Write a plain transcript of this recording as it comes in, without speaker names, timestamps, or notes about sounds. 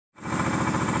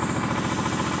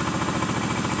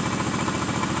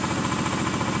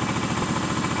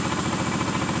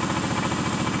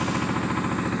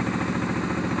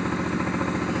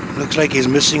looks like he's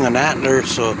missing an antler,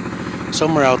 so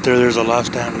somewhere out there there's a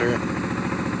lost antler.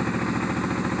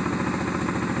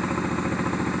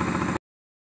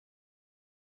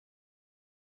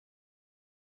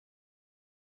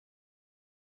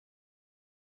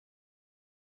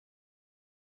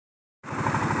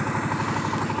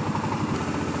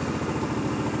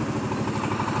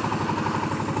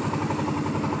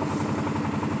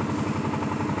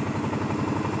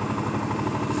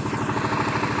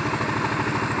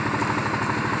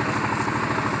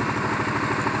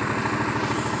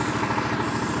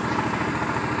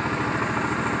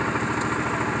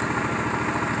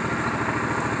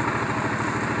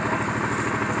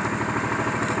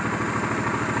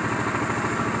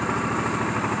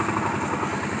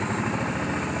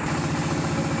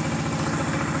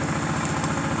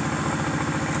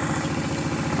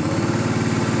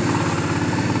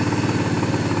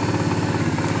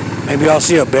 Maybe I'll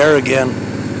see a bear again.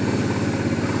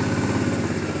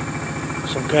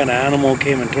 Some kind of animal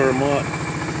came and tore him up.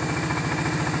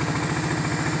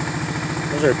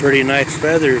 Those are pretty nice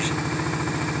feathers.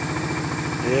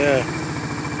 Yeah.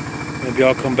 Maybe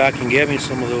I'll come back and get me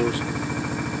some of those.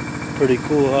 Pretty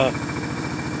cool, huh?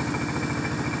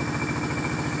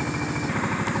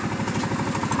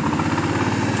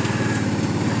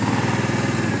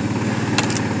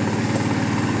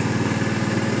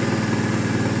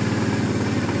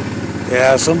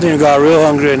 Yeah, something got real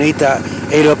hungry and ate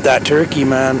up that turkey,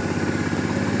 man.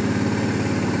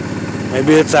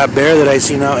 Maybe it's that bear that I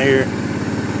seen out here.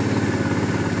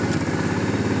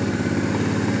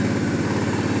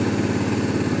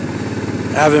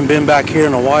 I haven't been back here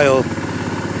in a while.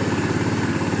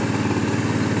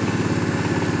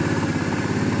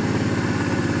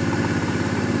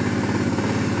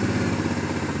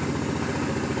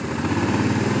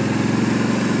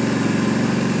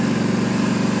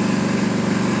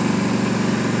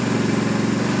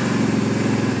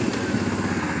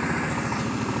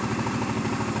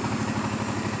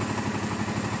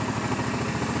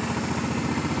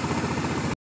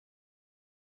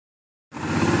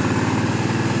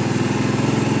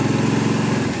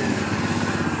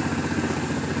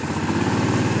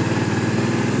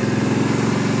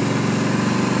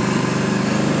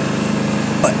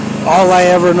 All I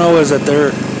ever know is that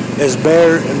there is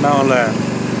bear in Mountain Land.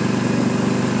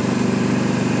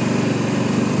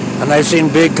 And I've seen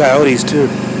big coyotes too.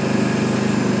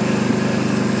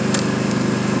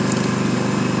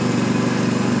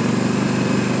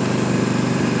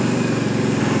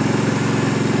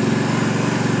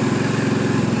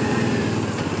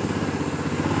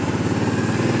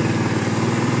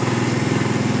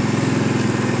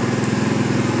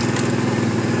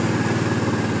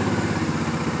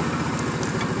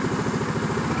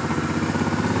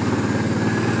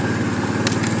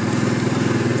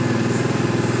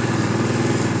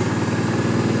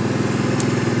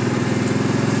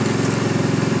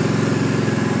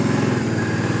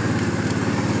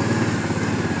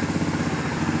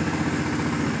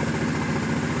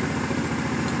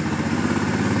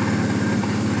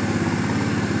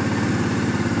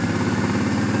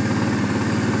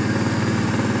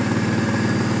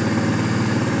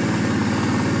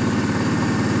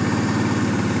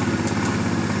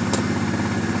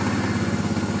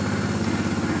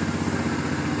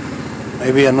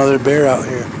 Maybe another bear out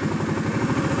here.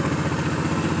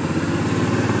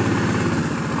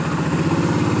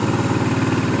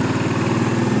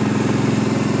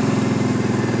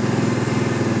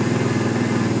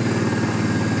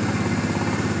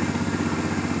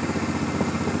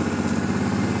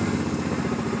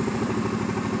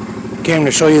 Came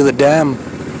to show you the dam.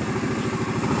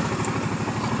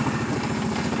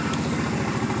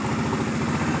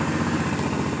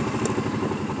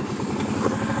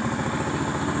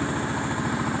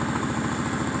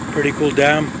 Pretty cool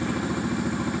dam.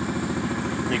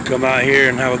 You come out here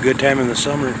and have a good time in the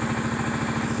summer.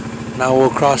 Now we'll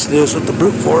cross this with the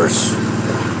brute force.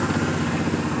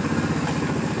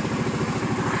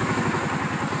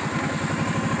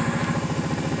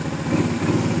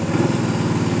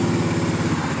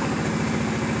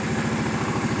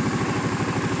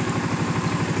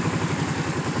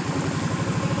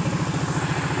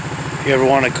 If you ever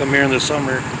want to come here in the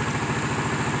summer,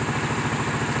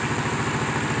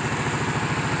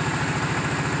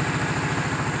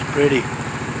 pretty.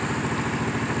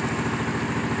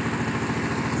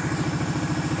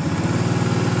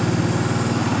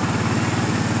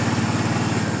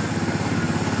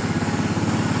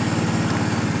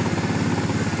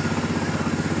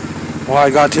 Well, I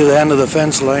got to the end of the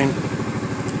fence line.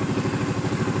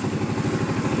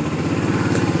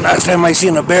 Last time I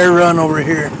seen a bear run over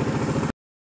here.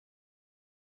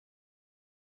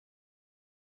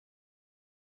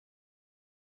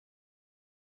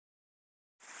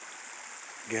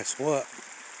 Guess what?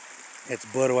 It's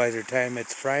Budweiser time.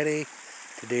 It's Friday.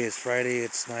 Today is Friday.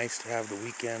 It's nice to have the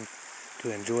weekend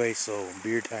to enjoy. So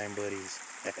beer time, buddies.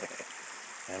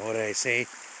 And what did I say?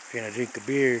 If you're gonna drink a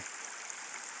beer, you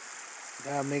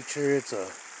gotta make sure it's a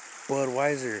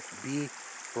Budweiser. B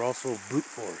for also brute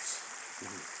force.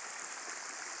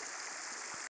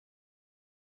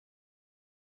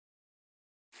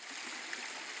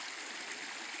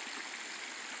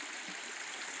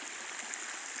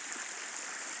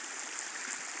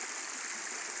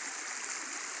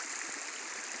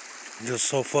 Just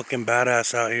so fucking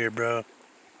badass out here, bro.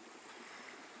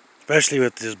 Especially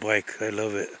with this bike. I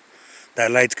love it.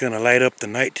 That light's gonna light up the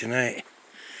night tonight.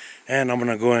 And I'm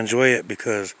gonna go enjoy it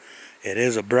because it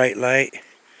is a bright light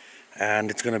and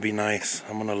it's gonna be nice.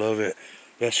 I'm gonna love it.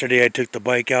 Yesterday I took the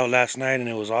bike out last night and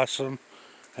it was awesome.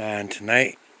 And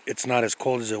tonight it's not as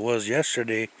cold as it was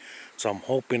yesterday. So I'm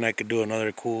hoping I could do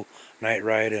another cool night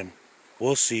ride and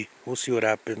we'll see. We'll see what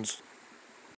happens.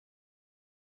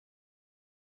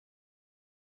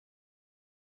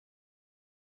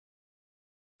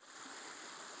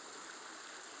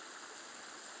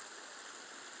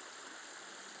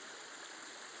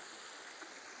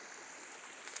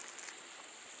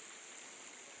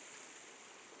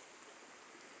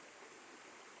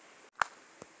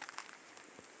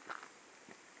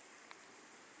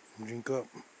 Drink up.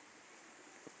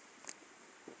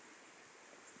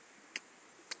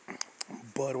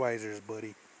 Budweiser's,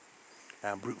 buddy.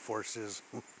 And brute forces.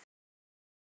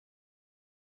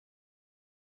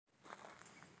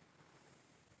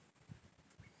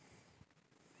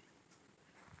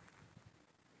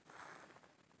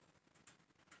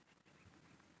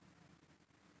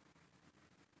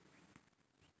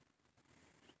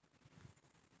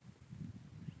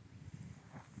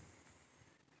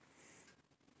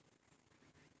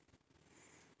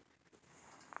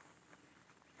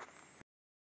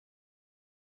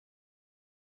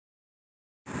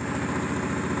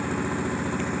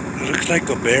 It looks like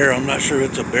a bear. I'm not sure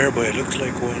it's a bear, but it looks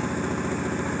like one.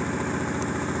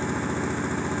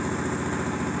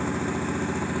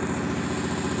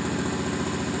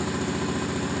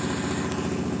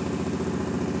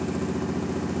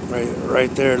 Right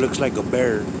there, it looks like a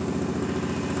bear.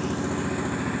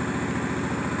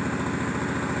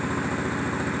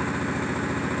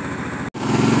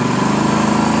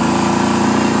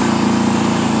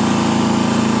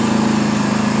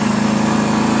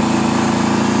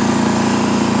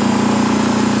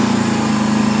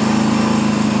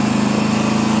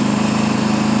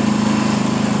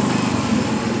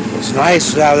 It's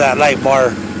nice to have that light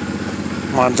bar.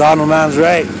 Manzano man's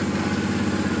right.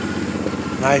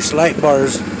 Nice light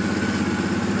bars.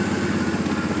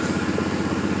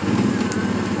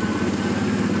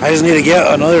 I just need to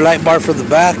get another light bar for the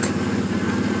back.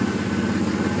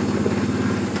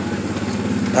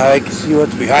 Now I can see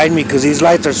what's behind me because these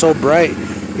lights are so bright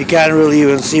you can't really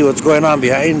even see what's going on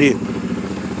behind you.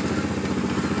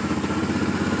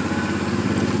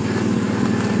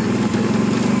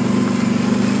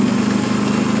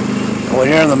 When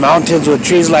you're in the mountains with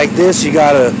trees like this, you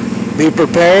gotta be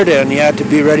prepared and you have to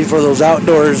be ready for those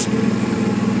outdoors.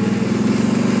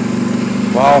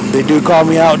 Well, they do call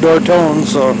me Outdoor Tone,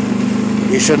 so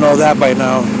you should know that by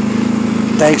now.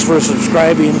 Thanks for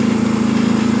subscribing.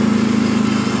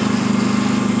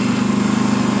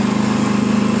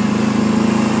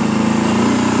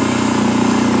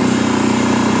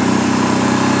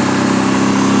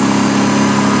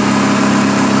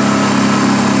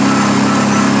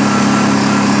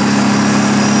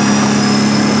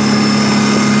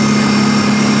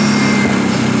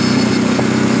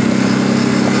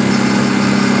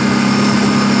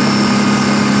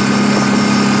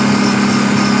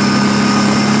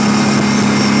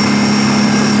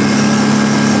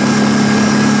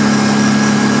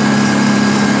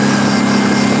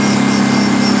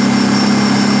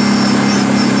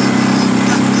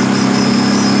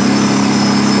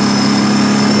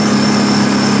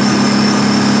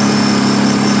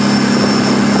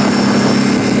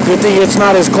 Good thing it's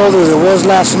not as cold as it was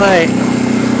last night.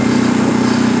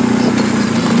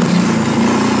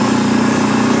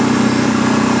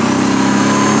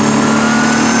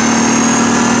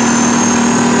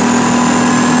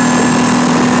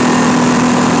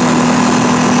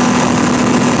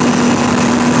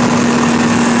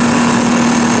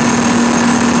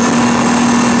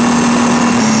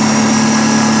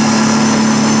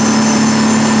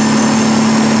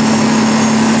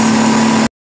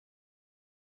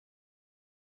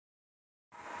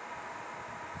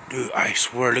 Dude, I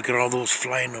swear, look at all those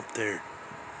flying up there.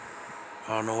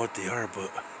 I don't know what they are, but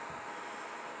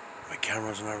my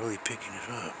camera's not really picking it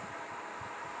up.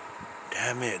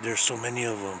 Damn it, there's so many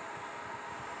of them.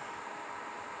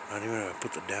 Not even if I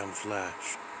put the damn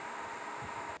flash.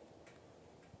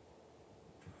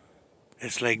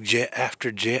 It's like jet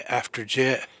after jet after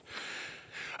jet.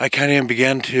 I can't even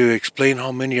begin to explain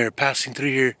how many are passing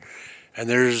through here. And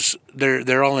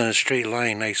they're all in a straight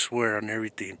line, I swear, on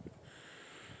everything.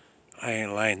 I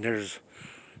ain't lying.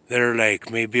 They're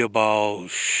like maybe about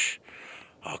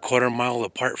a quarter mile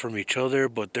apart from each other,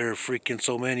 but there are freaking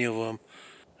so many of them.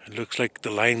 It looks like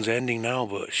the line's ending now,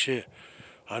 but shit,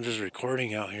 I'm just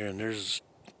recording out here and there's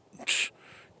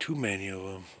too many of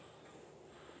them.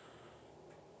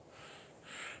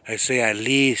 I say at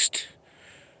least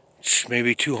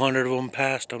maybe 200 of them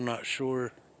passed, I'm not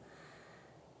sure.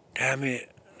 Damn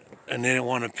it. And they didn't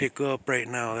want to pick up right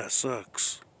now, that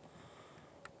sucks.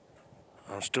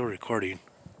 I'm still recording.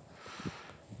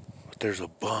 But there's a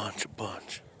bunch.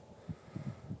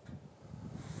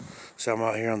 So I'm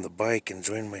out here on the bike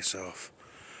enjoying myself.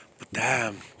 But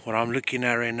damn, what I'm looking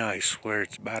at right now, I swear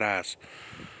it's badass.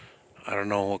 I don't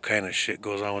know what kind of shit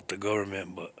goes on with the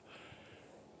government, but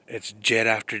it's jet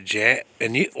after jet.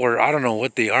 Or I don't know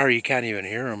what they are, you can't even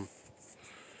hear them.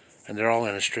 And they're all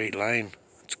in a straight line.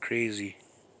 It's crazy.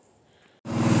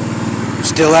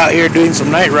 Still out here doing some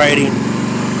night riding.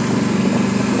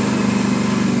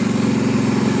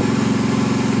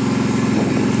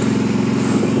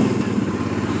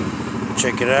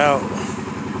 Check it out.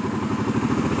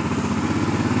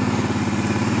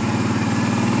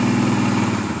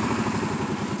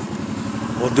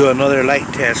 We'll do another light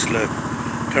test. Look,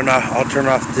 I'll turn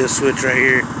off this switch right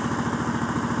here.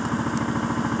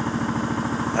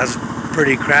 That's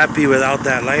pretty crappy without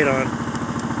that light on.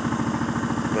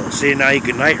 But see, now you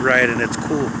can night ride and it's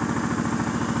cool.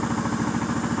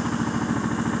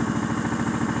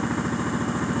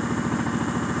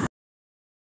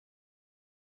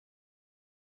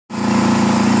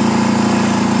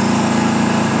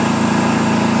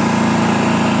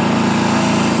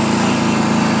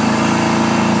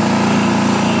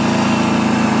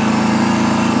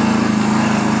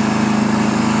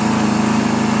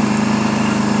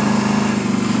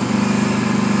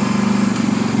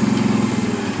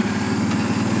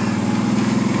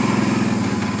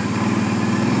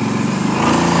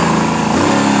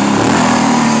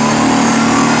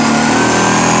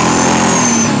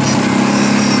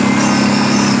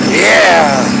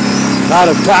 A lot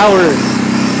of power.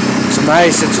 It's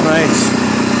nice.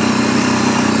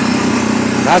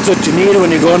 That's what you need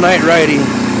when you go night riding.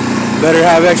 Better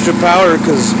have extra power,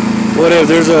 because what if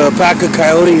there's a pack of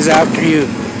coyotes after you?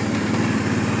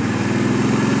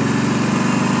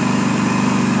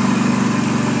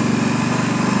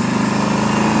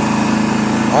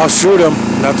 I'll shoot them.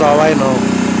 That's all I know.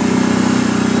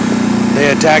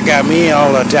 They attack at me,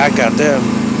 I'll attack at them.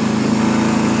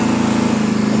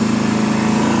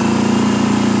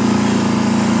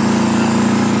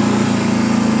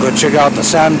 Go check out the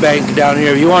sandbank down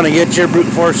here. If you want to get your brute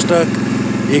force stuck,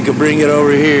 you can bring it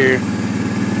over here.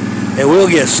 It will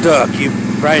get stuck. You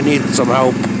probably need some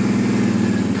help.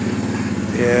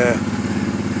 Yeah.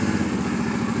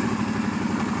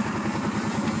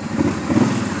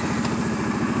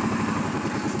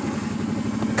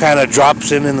 Kind of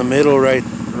drops in the middle, right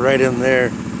in there.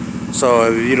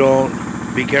 So if you don't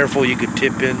be careful, you could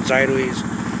tip in sideways.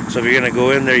 So if you're gonna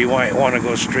go in there, you might want to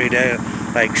go straight in,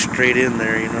 like straight in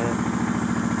there, you know.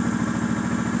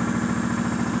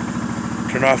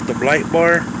 Turn off the light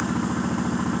bar.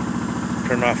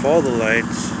 Turn off all the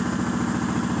lights.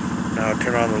 Now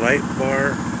turn on the light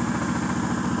bar.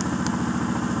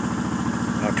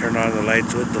 Now turn on the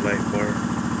lights with the light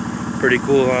bar. Pretty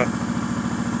cool, huh?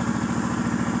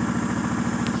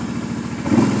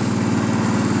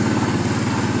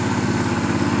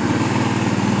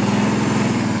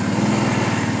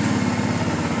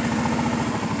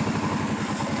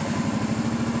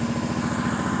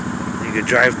 You could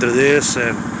drive through this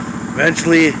and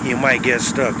eventually you might get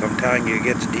stuck. I'm telling you, it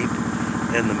gets deep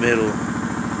in the middle.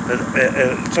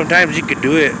 Sometimes you could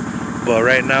do it, but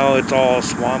right now it's all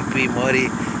swampy, muddy.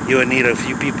 You would need a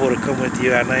few people to come with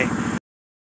you at night.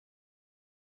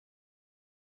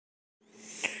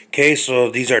 Okay, so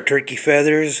these are turkey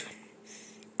feathers.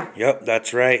 Yep,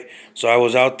 that's right. So I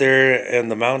was out there in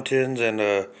the mountains and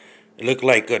it looked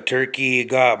like a turkey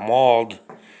got mauled.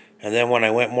 And then when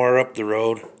I went more up the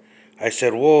road, I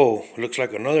said, whoa, looks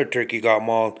like another turkey got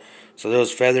mauled. So there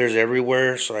was feathers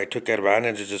everywhere, so I took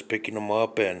advantage of just picking them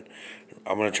up, and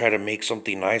I'm going to try to make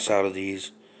something nice out of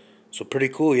these. So pretty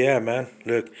cool, yeah, man.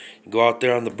 Look, you go out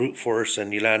there on the brute force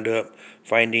and you land up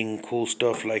finding cool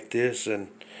stuff like this, and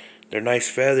they're nice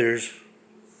feathers.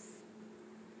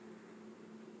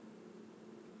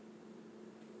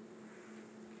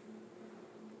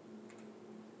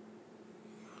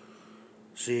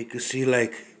 So you can see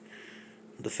like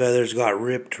the feathers got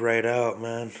ripped right out,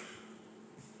 man.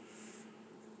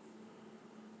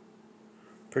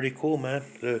 Pretty cool, man.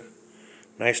 Look,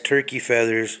 nice turkey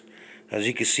feathers. As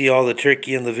you can see, all the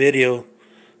turkey in the video.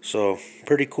 So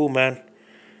pretty cool, man.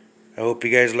 I hope you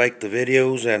guys like the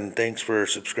videos, and thanks for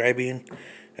subscribing.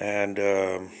 And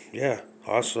yeah,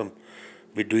 awesome.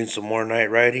 Be doing some more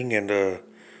night riding, and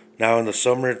now in the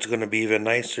summer it's gonna be even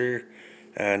nicer.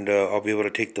 And I'll be able to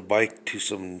take the bike to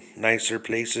some nicer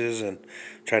places and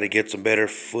try to get some better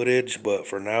footage. But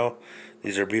for now,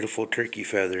 these are beautiful turkey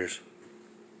feathers.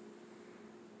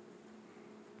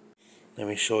 Let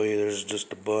me show you, there's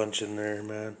just a bunch in there,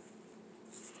 man.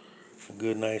 A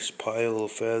good nice pile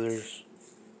of feathers.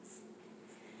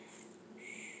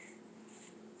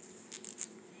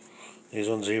 These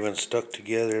ones are even stuck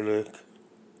together, look.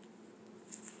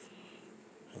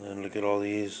 And then look at all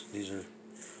these.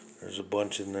 There's a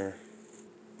bunch in there.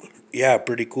 Yeah,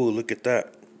 pretty cool. Look at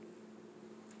that.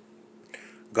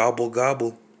 Gobble,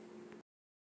 gobble.